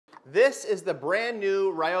This is the brand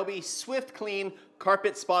new Ryobi SwiftClean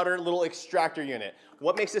carpet spotter little extractor unit.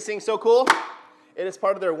 What makes this thing so cool? It is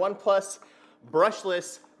part of their ONE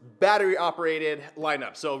brushless battery operated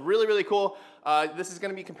lineup. So really, really cool. This is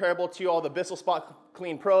gonna be comparable to all the BISSELL Spot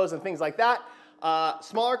Clean Pros and things like that.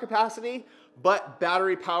 Smaller capacity, but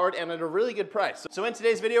battery powered and at a really good price. So in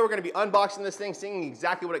today's video, we're gonna be unboxing this thing, seeing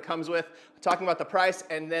exactly what it comes with, talking about the price,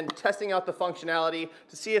 and then testing out the functionality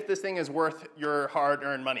to see if this thing is worth your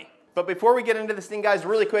hard-earned money. But before we get into this thing, guys,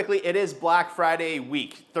 really quickly, it is Black Friday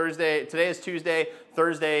week. Today is Tuesday,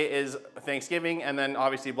 Thursday is Thanksgiving, and then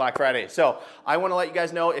obviously Black Friday. So I wanna let you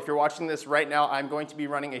guys know, if you're watching this right now, I'm going to be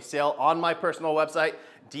running a sale on my personal website,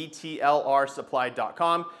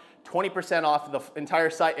 dtlrsupply.com. 20% off the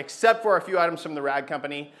entire site, except for a few items from the Rag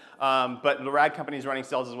Company. But the Rag Company is running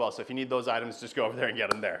sales as well, so if you need those items, just go over there and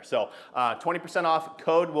get them there. So 20% off,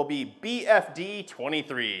 code will be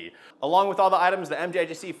BFD23. Along with all the items, the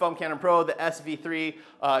MJGC Foam Cannon Pro, the SV3,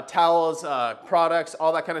 towels, products,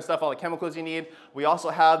 all that kind of stuff, all the chemicals you need. We also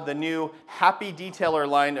have the new Happy Detailer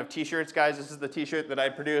line of t-shirts, guys. This is the t-shirt that I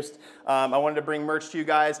produced. I wanted to bring merch to you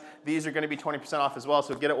guys. These are gonna be 20% off as well,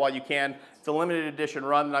 so get it while you can. It's a limited edition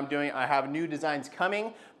run that I'm doing. I have new designs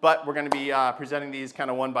coming, but we're gonna be presenting these kind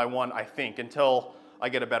of one by one, I think, until I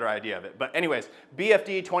get a better idea of it. But anyways,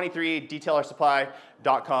 BFD23,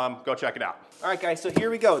 dtlrsupply.com, go check it out. All right, guys, so here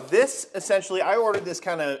we go. This, essentially, I ordered this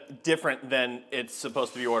kind of different than it's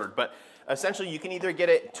supposed to be ordered, but essentially you can either get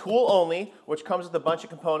it tool only, which comes with a bunch of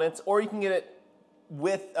components, or you can get it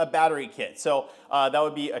with a battery kit. So that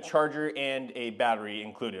would be a charger and a battery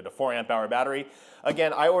included, a 4-amp-hour battery.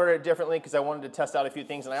 Again, I ordered it differently because I wanted to test out a few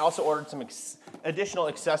things, and I also ordered some additional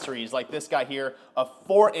accessories like this guy here, a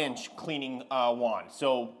 4-inch cleaning wand.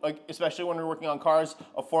 So especially when we're working on cars,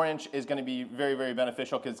 a 4-inch is gonna be very, very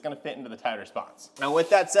beneficial because it's gonna fit into the tighter spots. Now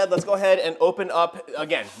with that said, let's go ahead and open up,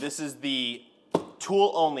 again, this is the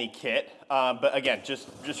tool only kit, but again, just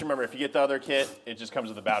remember, if you get the other kit, it just comes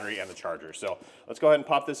with the battery and the charger. So let's go ahead and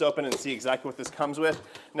pop this open and see exactly what this comes with.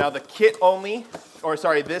 Now the kit only, or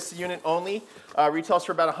sorry, this unit only, retails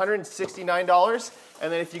for about $169.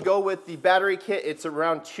 And then if you go with the battery kit, it's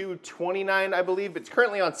around $229, I believe. It's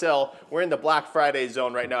currently on sale. We're in the Black Friday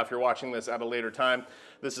zone right now if you're watching this at a later time.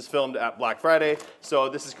 This is filmed at Black Friday, so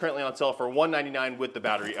this is currently on sale for $199 with the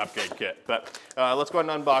battery upgrade kit. But let's go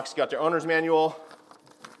ahead and unbox. Got their owner's manual,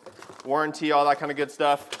 warranty, all that kind of good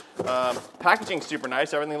stuff. Packaging's super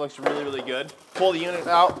nice. Everything looks really, really good. Pull the unit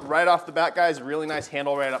out right off the bat, guys. Really nice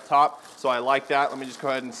handle right up top, so I like that. Let me just go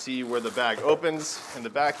ahead and see where the bag opens in the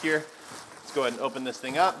back here. Let's go ahead and open this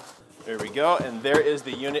thing up. There we go, and there is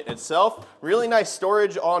the unit itself. Really nice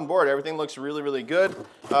storage on board. Everything looks really, really good.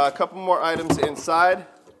 A couple more items inside.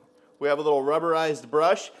 We have a little rubberized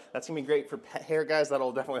brush. That's gonna be great for pet hair, guys.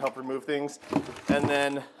 That'll definitely help remove things. And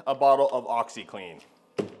then a bottle of OxiClean.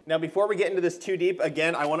 Now, before we get into this too deep,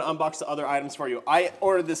 again, I wanna unbox the other items for you. I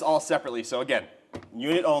ordered this all separately, so again,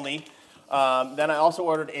 unit only. Then I also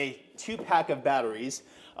ordered a 2-pack of batteries,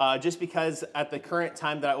 just because at the current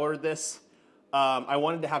time that I ordered this, I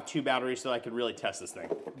wanted to have 2 batteries so I could really test this thing.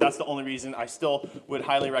 That's the only reason. I still would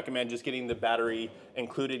highly recommend just getting the battery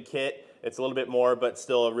included kit. It's a little bit more, but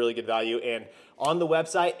still a really good value. And on the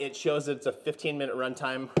website, it shows that it's a 15-minute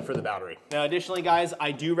runtime for the battery. Now, additionally, guys,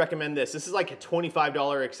 I do recommend this. This is like a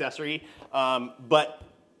 $25 accessory, but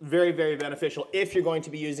very, very beneficial if you're going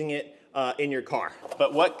to be using it in your car.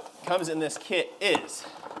 But what comes in this kit is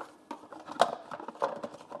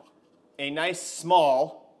a nice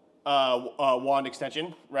small wand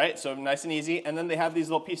extension, right? So nice and easy. And then they have these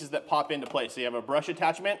little pieces that pop into place. So you have a brush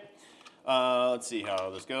attachment. Let's see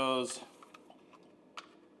how this goes.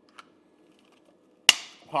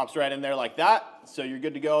 Pops right in there like that. So you're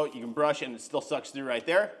good to go. You can brush and it still sucks through right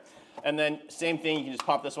there. And then same thing, you can just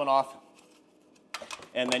pop this one off.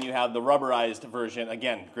 And then you have the rubberized version.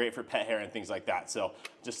 Again, great for pet hair and things like that. So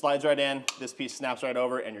just slides right in, this piece snaps right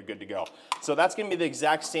over, and you're good to go. So that's gonna be the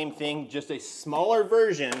exact same thing, just a smaller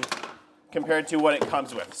version compared to what it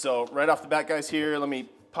comes with. So right off the bat, guys, here, let me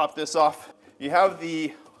pop this off. You have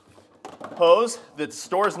the hose that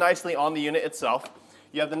stores nicely on the unit itself.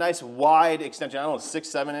 You have the nice wide extension, I don't know, 6,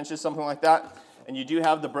 7 inches, something like that. And you do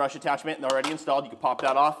have the brush attachment already installed. You can pop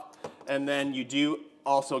that off. And then you do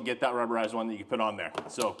also get that rubberized one that you can put on there.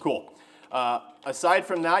 So cool. Aside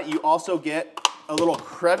from that, you also get a little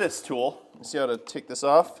crevice tool. Let's see how to take this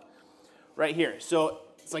off. Right here. So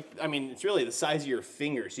it's like, I mean, it's really the size of your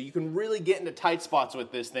finger. So you can really get into tight spots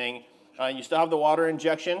with this thing. You still have the water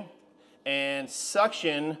injection and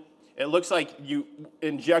suction. It looks like you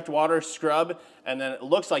inject water, scrub, and then it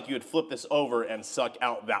looks like you would flip this over and suck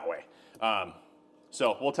out that way.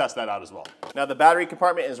 So we'll test that out as well. Now the battery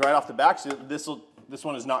compartment is right off the back, so this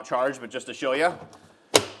one is not charged, but just to show you,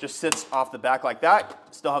 just sits off the back like that.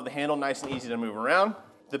 Still have the handle nice and easy to move around.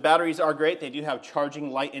 The batteries are great. They do have charging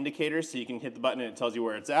light indicators, so you can hit the button and it tells you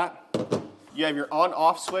where it's at. You have your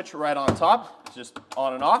on-off switch right on top. It's just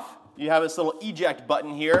on and off. You have this little eject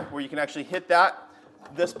button here where you can actually hit that.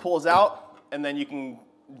 This pulls out, and then you can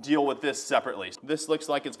deal with this separately. This looks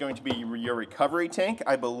like it's going to be your recovery tank,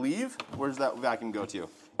 I believe. Where's that vacuum go to?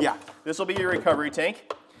 Yeah, this will be your recovery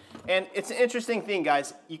tank. And it's an interesting thing,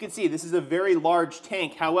 guys. You can see this is a very large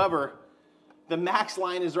tank. However, the max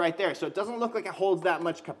line is right there, so it doesn't look like it holds that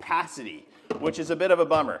much capacity, which is a bit of a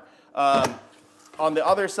bummer. On the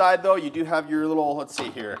other side, though, you do have your little, let's see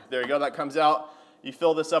here. There you go, that comes out. You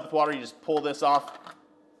fill this up with water, you just pull this off,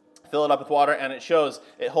 fill it up with water, and it shows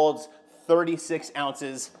it holds 36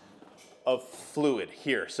 ounces of fluid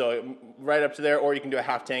here. So right up to there, or you can do a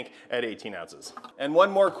half tank at 18 ounces. And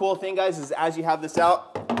one more cool thing, guys, is as you have this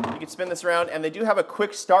out, you can spin this around, and they do have a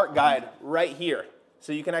quick start guide right here.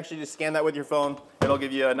 So you can actually just scan that with your phone. It'll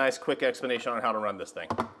give you a nice quick explanation on how to run this thing.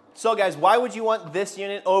 So guys, why would you want this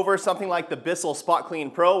unit over something like the BISSELL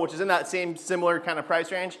SpotClean Pro, which is in that same similar kind of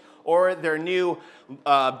price range, or their new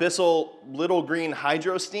BISSELL Little Green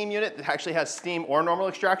Hydro Steam unit that actually has steam or normal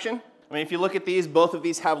extraction? I mean, if you look at these, both of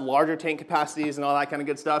these have larger tank capacities and all that kind of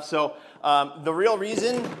good stuff. So the real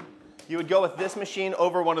reason you would go with this machine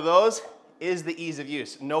over one of those is the ease of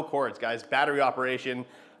use. No cords, guys, battery operation,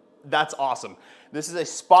 that's awesome. This is a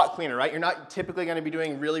spot cleaner, right? You're not typically gonna be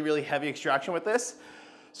doing really, really heavy extraction with this.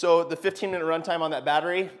 So the 15-minute runtime on that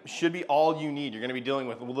battery should be all you need. You're gonna be dealing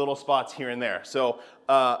with little spots here and there. So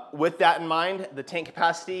with that in mind, the tank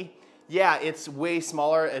capacity, yeah, it's way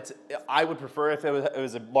smaller. I would prefer if it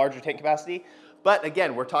was a larger tank capacity. But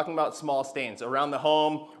again, we're talking about small stains around the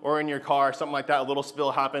home or in your car, something like that. A little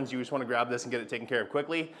spill happens, you just wanna grab this and get it taken care of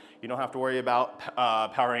quickly. You don't have to worry about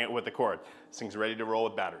powering it with the cord. This thing's ready to roll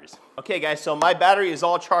with batteries. Okay guys, so my battery is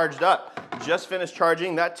all charged up. Just finished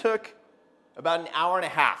charging. That took about an hour and a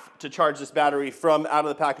half to charge this battery from out of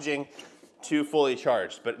the packaging to fully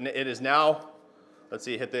charged. But it is now, let's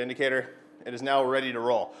see, hit the indicator. It is now ready to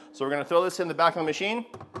roll. So we're gonna throw this in the back of the machine.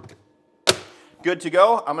 Good to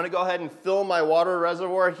go. I'm gonna go ahead and fill my water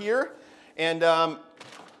reservoir here. And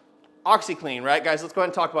OxiClean, right guys? Let's go ahead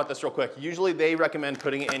and talk about this real quick. Usually they recommend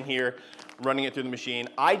putting it in here, running it through the machine.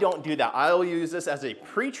 I don't do that. I'll use this as a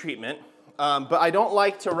pre-treatment, but I don't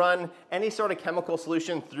like to run any sort of chemical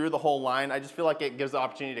solution through the whole line. I just feel like it gives the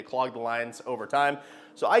opportunity to clog the lines over time.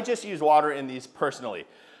 So I just use water in these personally.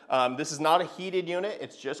 This is not a heated unit,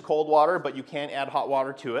 it's just cold water, but you can add hot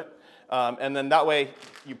water to it. And then that way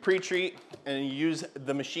you pre-treat and you use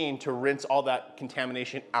the machine to rinse all that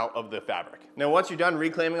contamination out of the fabric. Now once you're done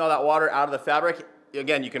reclaiming all that water out of the fabric,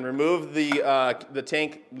 again, you can remove the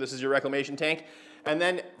tank. This is your reclamation tank. And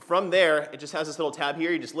then from there, it just has this little tab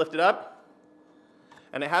here. You just lift it up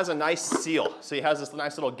and it has a nice seal. So it has this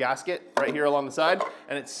nice little gasket right here along the side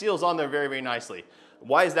and it seals on there very, very nicely.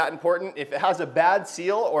 Why is that important? If it has a bad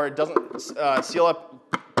seal or it doesn't seal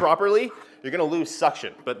up properly, you're gonna lose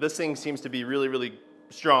suction. But this thing seems to be really, really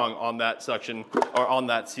strong on that suction or on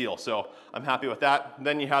that seal. So I'm happy with that.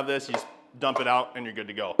 Then you have this, you just dump it out and you're good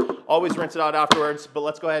to go. Always rinse it out afterwards, but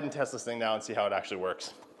let's go ahead and test this thing now and see how it actually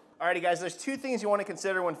works. Alrighty guys, there's two things you wanna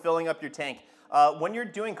consider when filling up your tank. When you're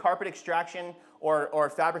doing carpet extraction or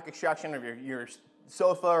fabric extraction of your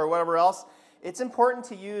sofa or whatever else, it's important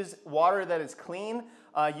to use water that is clean.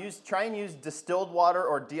 Try and use distilled water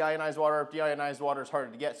or deionized water. Deionized water is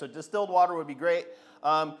harder to get, so distilled water would be great.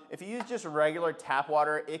 If you use just regular tap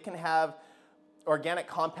water, it can have organic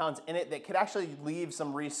compounds in it that could actually leave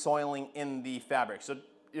some resoiling in the fabric. So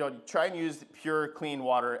try and use pure, clean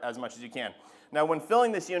water as much as you can. Now when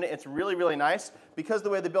filling this unit, it's really, really nice because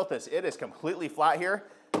the way they built this, it is completely flat here.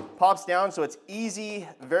 Pops down, so it's easy,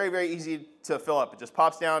 very, very easy to fill up. It just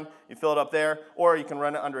pops down, you fill it up there, or you can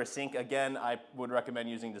run it under a sink. Again, I would recommend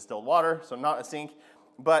using distilled water, so not a sink,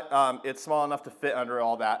 but it's small enough to fit under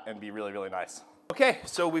all that and be really, really nice. Okay,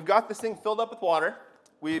 so we've got this thing filled up with water.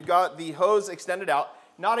 We've got the hose extended out.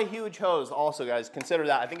 Not a huge hose also, guys. Consider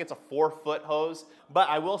that. I think it's a 4-foot hose, but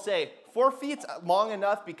I will say 4 feet's long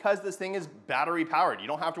enough because this thing is battery powered. You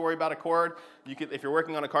don't have to worry about a cord. You could, if you're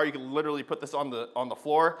working on a car, you can literally put this on the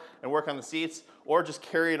floor and work on the seats, or just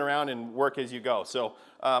carry it around and work as you go. So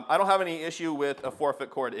I don't have any issue with a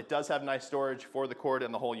 4-foot cord. It does have nice storage for the cord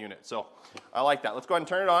and the whole unit. So I like that. Let's go ahead and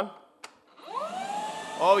turn it on.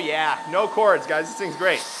 Oh yeah, no cords, guys. This thing's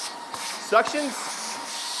great. Suction's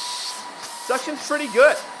pretty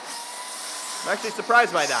good. I'm actually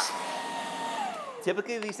surprised by that.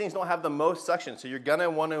 Typically, these things don't have the most suction, so you're gonna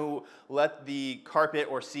want to let the carpet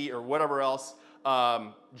or seat or whatever else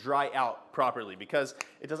dry out properly because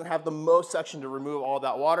it doesn't have the most suction to remove all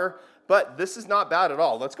that water. But this is not bad at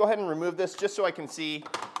all. Let's go ahead and remove this just so I can see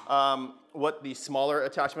what the smaller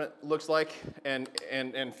attachment looks like and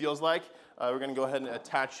feels like. We're gonna go ahead and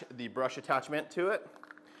attach the brush attachment to it.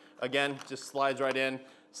 Again, just slides right in,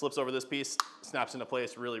 slips over this piece, snaps into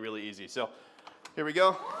place, really, really easy. So here we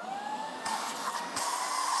go.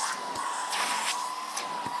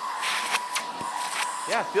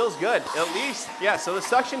 Yeah, it feels good, at least. Yeah, so the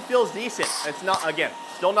suction feels decent. It's not, again,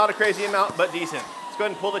 still not a crazy amount, but decent. Let's go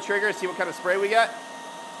ahead and pull the trigger and see what kind of spray we get.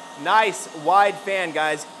 Nice wide fan,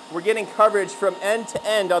 guys. We're getting coverage from end to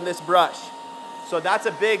end on this brush. So that's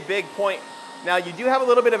a big, big point. Now you do have a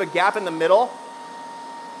little bit of a gap in the middle.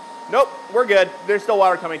 Nope, we're good. There's still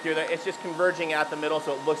water coming through there. It's just converging at the middle,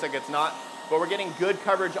 so it looks like it's not. But we're getting good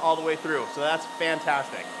coverage all the way through, so that's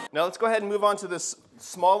fantastic. Now let's go ahead and move on to this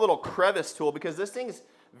small little crevice tool because this thing is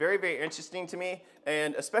very, very interesting to me,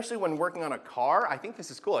 and especially when working on a car, I think this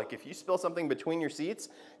is cool. Like if you spill something between your seats,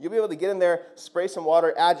 you'll be able to get in there, spray some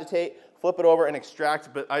water, agitate, flip it over and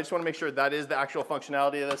extract, but I just wanna make sure that is the actual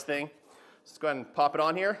functionality of this thing. Let's go ahead and pop it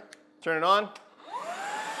on here, turn it on.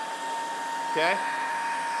 Okay,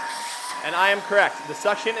 and I am correct. The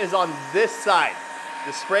suction is on this side.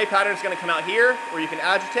 The spray pattern is gonna come out here where you can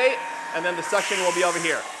agitate, and then the suction will be over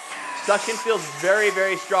here. Suction feels very,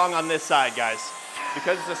 very strong on this side, guys.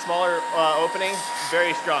 Because it's a smaller opening,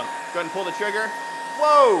 very strong. Go ahead and pull the trigger.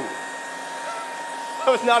 Whoa! I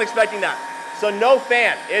was not expecting that. So no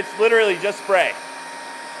fan, it's literally just spray.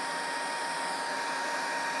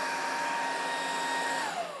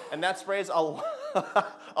 And that sprays a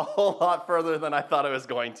whole lot further than I thought it was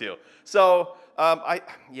going to. So,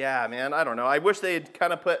 yeah, man, I don't know. I wish they'd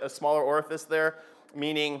kind of put a smaller orifice there,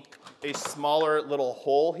 meaning a smaller little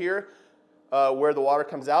hole here where the water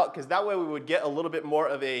comes out, because that way we would get a little bit more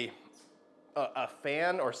of a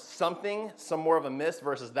fan or something, some more of a mist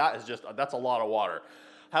versus that is just, that's a lot of water.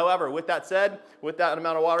 However, with that said, with that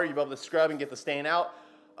amount of water, you'll be able to scrub and get the stain out.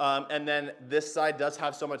 And then this side does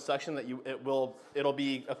have so much suction that it'll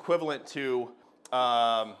be equivalent to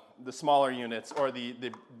the smaller units or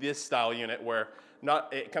this style unit where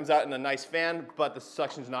it comes out in a nice fan, but the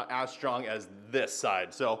suction's not as strong as this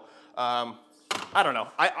side. So I don't know.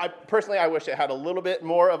 I personally, I wish it had a little bit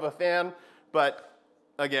more of a fan, but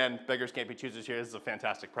again, beggars can't be choosers here. This is a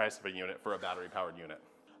fantastic price of a unit for a battery powered unit.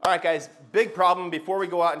 All right, guys, big problem. Before we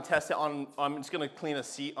go out and test it I'm just gonna clean a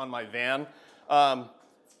seat on my van.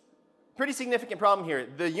 Pretty significant problem here.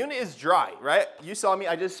 The unit is dry, right? You saw me,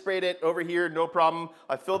 I just sprayed it over here, no problem.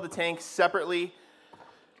 I filled the tank separately.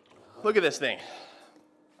 Look at this thing.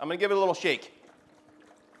 I'm gonna give it a little shake.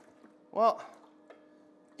 Well,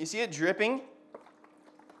 you see it dripping?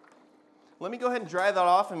 Let me go ahead and dry that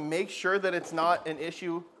off and make sure that it's not an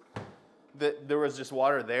issue that there was just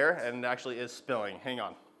water there and it actually is spilling. Hang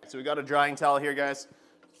on. So we got a drying towel here, guys.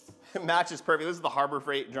 It matches perfect. This is the Harbor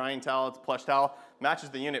Freight drying towel. It's a plush towel. Matches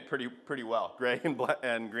the unit pretty well, gray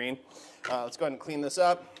and green. Let's go ahead and clean this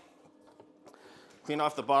up. Clean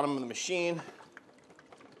off the bottom of the machine.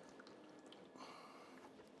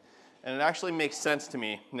 And it actually makes sense to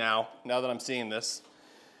me now that I'm seeing this,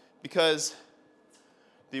 because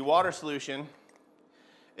the water solution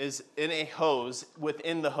is in a hose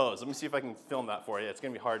within the hose. Let me see if I can film that for you. It's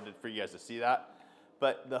gonna be hard for you guys to see that.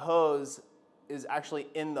 But the hose is actually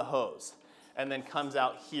in the hose and then comes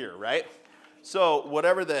out here, right? So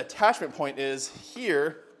whatever the attachment point is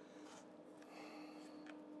here,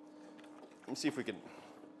 let me see if we can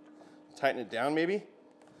tighten it down maybe.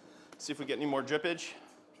 See if we get any more drippage.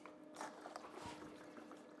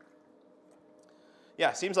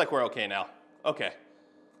 Yeah, seems like we're okay now. Okay.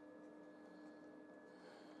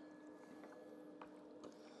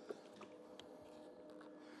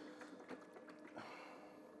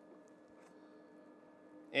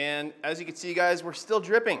 And as you can see, guys, we're still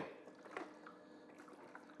dripping.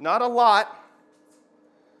 Not a lot.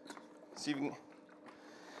 See if you can,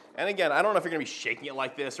 and again, I don't know if you're gonna be shaking it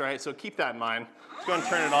like this, right? So keep that in mind. Let's go ahead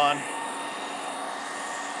and turn it on.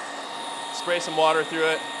 Spray some water through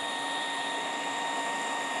it.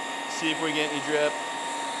 See if we get any drip.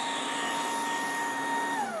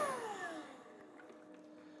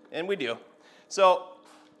 And we do. So,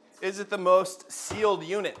 is it the most sealed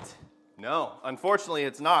unit? No, unfortunately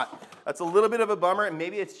it's not. That's a little bit of a bummer, and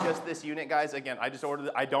maybe it's just this unit, guys. Again, I just ordered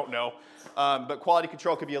it, I don't know. But quality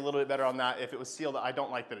control could be a little bit better on that. If it was sealed, I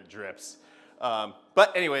don't like that it drips.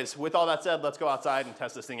 But anyways, with all that said, let's go outside and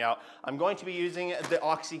test this thing out. I'm going to be using the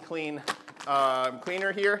OxiClean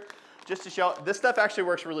cleaner here, just to show, this stuff actually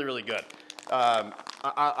works really, really good.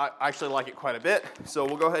 I actually like it quite a bit. So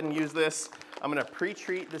we'll go ahead and use this. I'm gonna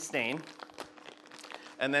pre-treat the stain,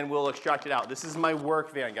 and then we'll extract it out. This is my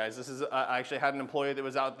work van, guys. This is, I actually had an employee that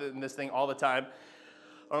was out in this thing all the time.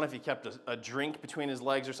 I don't know if he kept a drink between his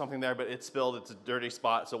legs or something there, but it spilled, it's a dirty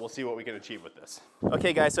spot, so we'll see what we can achieve with this.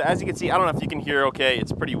 Okay guys, so as you can see, I don't know if you can hear okay,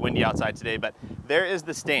 it's pretty windy outside today, but there is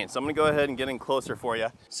the stain. So I'm gonna go ahead and get in closer for you.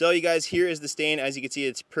 So you guys, here is the stain. As you can see,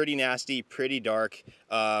 it's pretty nasty, pretty dark.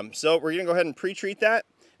 So we're gonna go ahead and pre-treat that,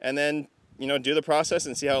 and then, you know, do the process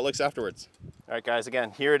and see how it looks afterwards. All right guys,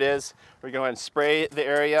 again, here it is. We're gonna go ahead and spray the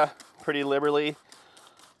area pretty liberally.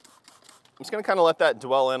 I'm just gonna kind of let that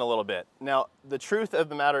dwell in a little bit. Now, the truth of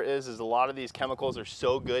the matter is a lot of these chemicals are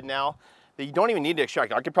so good now that you don't even need to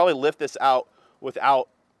extract. I could probably lift this out without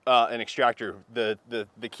an extractor. The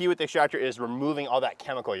key with the extractor is removing all that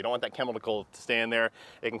chemical. You don't want that chemical to stay in there.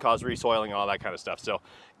 It can cause resoiling and all that kind of stuff. So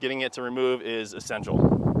getting it to remove is essential.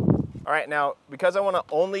 All right, now, because I wanna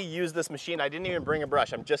only use this machine, I didn't even bring a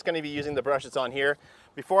brush. I'm just gonna be using the brush that's on here.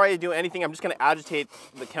 Before I do anything, I'm just gonna agitate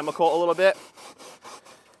the chemical a little bit.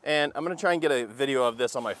 And I'm gonna try and get a video of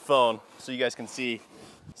this on my phone so you guys can see.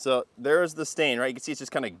 So there's the stain, right? You can see it's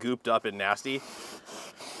just kind of gooped up and nasty.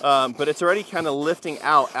 But it's already kind of lifting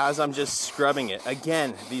out as I'm just scrubbing it.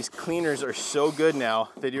 Again, these cleaners are so good now.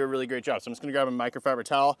 They do a really great job. So I'm just gonna grab a microfiber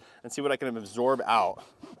towel and see what I can absorb out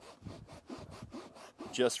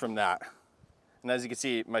just from that. And as you can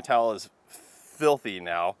see, my towel is filthy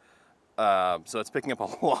now. So it's picking up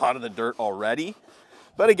a lot of the dirt already.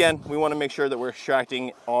 But again, we want to make sure that we're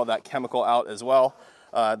extracting all that chemical out as well.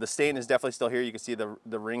 The stain is definitely still here. You can see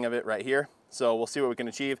the ring of it right here. So we'll see what we can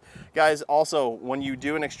achieve. Guys, also, when you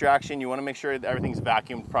do an extraction, you want to make sure that everything's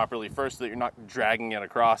vacuumed properly first so that you're not dragging it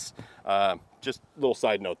across. Just a little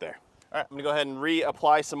side note there. All right, I'm gonna go ahead and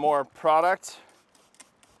reapply some more product.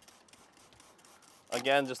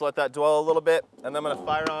 Again, just let that dwell a little bit, and then I'm gonna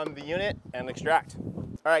fire on the unit and extract.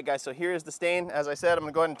 All right, guys, so here is the stain. As I said, I'm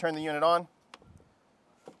gonna go ahead and turn the unit on.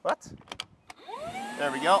 What?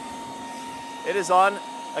 There we go. It is on.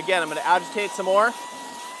 Again, I'm gonna agitate some more.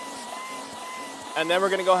 And then we're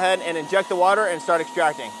gonna go ahead and inject the water and start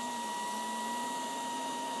extracting.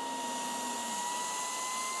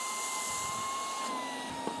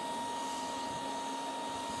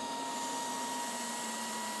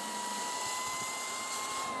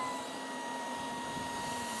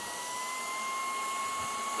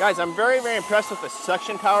 Guys, I'm very, very impressed with the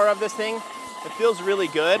suction power of this thing. It feels really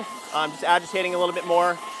good. I'm just agitating a little bit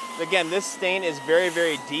more. Again, this stain is very,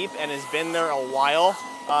 very deep and has been there a while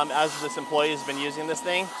as this employee has been using this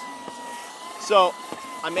thing. So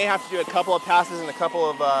I may have to do a couple of passes and a couple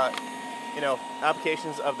of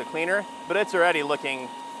applications of the cleaner, but it's already looking,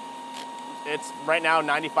 it's right now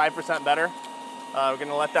 95% better. We're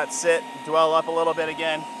gonna let that sit, dwell up a little bit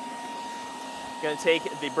again. Gonna take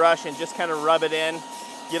the brush and just kind of rub it in,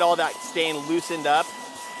 get all that stain loosened up.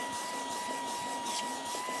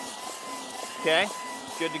 Okay,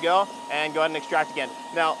 good to go, and go ahead and extract again.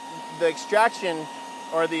 Now, the extraction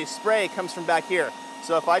or the spray comes from back here.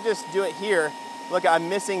 So if I just do it here, look, I'm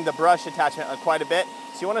missing the brush attachment quite a bit.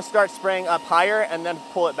 So you want to start spraying up higher and then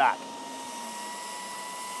pull it back.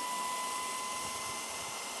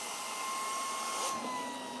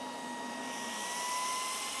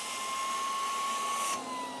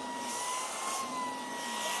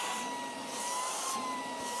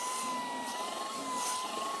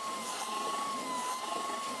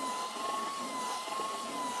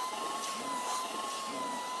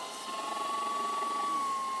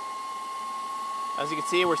 As you can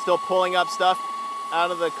see, we're still pulling up stuff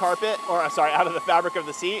out of the carpet, or sorry, out of the fabric of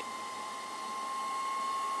the seat.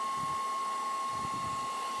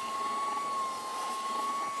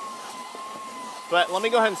 But let me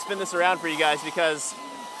go ahead and spin this around for you guys because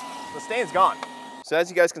the stain's gone. So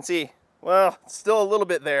as you guys can see, well, it's still a little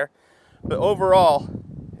bit there, but overall,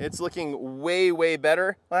 it's looking way, way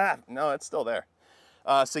better. No, it's still there.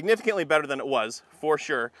 Significantly better than it was, for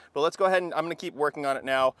sure. But let's go ahead and I'm gonna keep working on it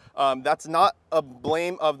now. That's not a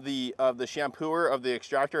blame of the shampooer, of the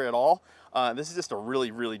extractor at all. This is just a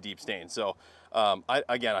really, really deep stain. So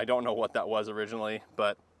again, I don't know what that was originally,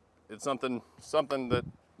 but it's something that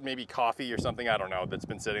maybe coffee or something, I don't know, that's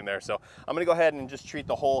been sitting there. So I'm gonna go ahead and just treat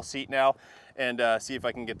the whole seat now and see if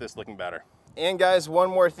I can get this looking better. And guys, one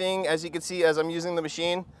more thing, as you can see, as I'm using the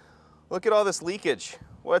machine, look at all this leakage.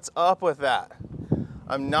 What's up with that?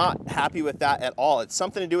 I'm not happy with that at all. It's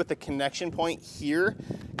something to do with the connection point here,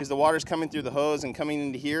 because the water's coming through the hose and coming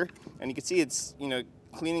into here, and you can see it's, you know,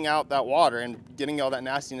 cleaning out that water and getting all that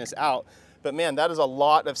nastiness out. But man, that is a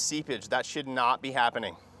lot of seepage. That should not be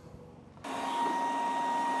happening.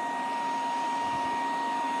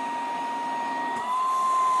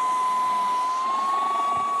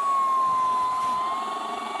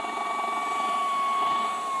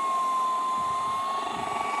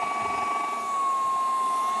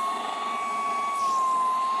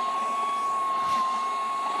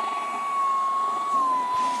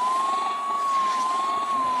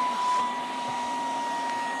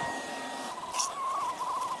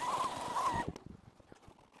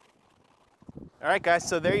 All right, guys,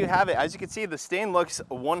 so there you have it. As you can see, the stain looks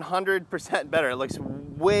 100% better. It looks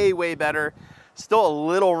way, way better. Still a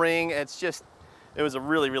little ring. It's just, it was a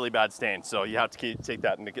really, really bad stain, so you have to take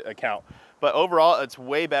that into account. But overall, it's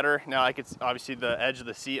way better. Now, I could obviously the edge of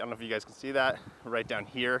the seat, I don't know if you guys can see that, right down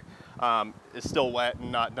here, is still wet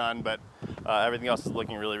and not done, but everything else is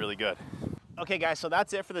looking really, really good. Okay, guys, so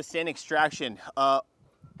that's it for the stain extraction.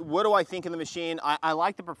 What do I think of the machine? I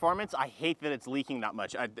like the performance. I hate that it's leaking that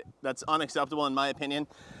much. That's unacceptable in my opinion.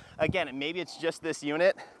 Again, maybe it's just this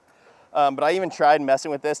unit, but I even tried messing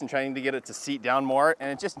with this and trying to get it to seat down more, and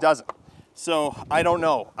it just doesn't. So I don't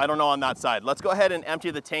know. I don't know on that side. Let's go ahead and empty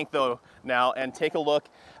the tank though now and take a look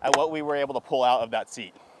at what we were able to pull out of that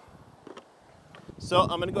seat. So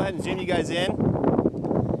I'm gonna go ahead and zoom you guys in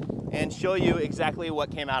and show you exactly what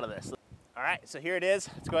came out of this. All right, so here it is.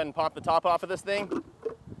 Let's go ahead and pop the top off of this thing.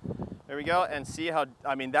 There we go, and see how,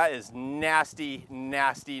 I mean, that is nasty,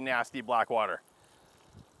 nasty, nasty black water.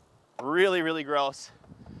 Really, really gross.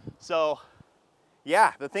 So,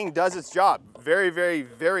 yeah, the thing does its job very, very,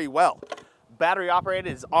 very well. Battery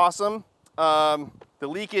operated is awesome. The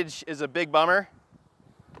leakage is a big bummer.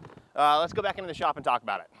 Let's go back into the shop and talk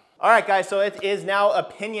about it. All right, guys, so it is now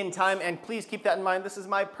opinion time, and please keep that in mind. This is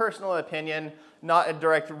my personal opinion, not a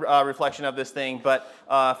direct reflection of this thing, but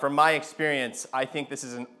from my experience, I think this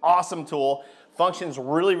is an awesome tool. Functions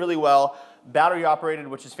really, really well. Battery operated,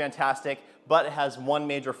 which is fantastic, but it has one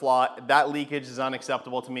major flaw. That leakage is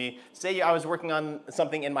unacceptable to me. Say I was working on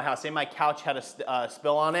something in my house. Say my couch had a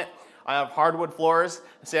spill on it. I have hardwood floors.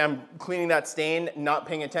 Say I'm cleaning that stain, not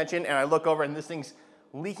paying attention, and I look over and this thing's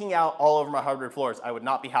leaking out all over my hardwood floors. I would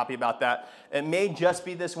not be happy about that. It may just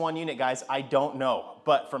be this one unit, guys. I don't know.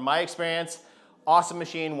 But from my experience, awesome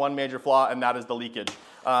machine, one major flaw, and that is the leakage.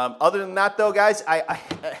 Other than that though, guys,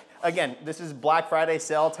 again, this is Black Friday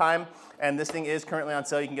sale time, and this thing is currently on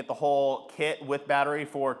sale. You can get the whole kit with battery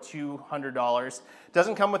for $200.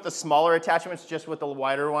 Doesn't come with the smaller attachments, just with the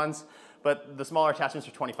wider ones, but the smaller attachments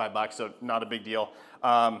are 25 bucks, so not a big deal.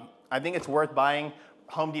 I think it's worth buying.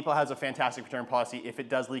 Home Depot has a fantastic return policy. If it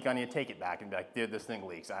does leak on you, take it back and be like, dude, this thing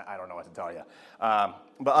leaks. I don't know what to tell you.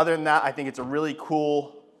 But other than that, I think it's a really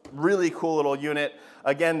cool little unit.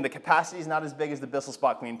 Again, the capacity is not as big as the BISSELL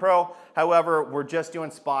Spot Clean Pro. However, we're just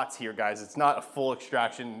doing spots here, guys. It's not a full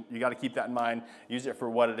extraction. You got to keep that in mind. Use it for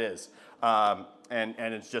what it is. And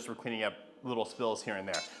it's just for cleaning up little spills here and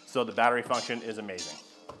there. So the battery function is amazing.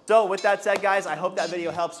 So with that said, guys, I hope that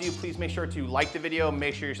video helps you. Please make sure to like the video,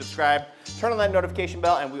 make sure you're subscribed, turn on that notification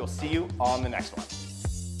bell, and we will see you on the next one.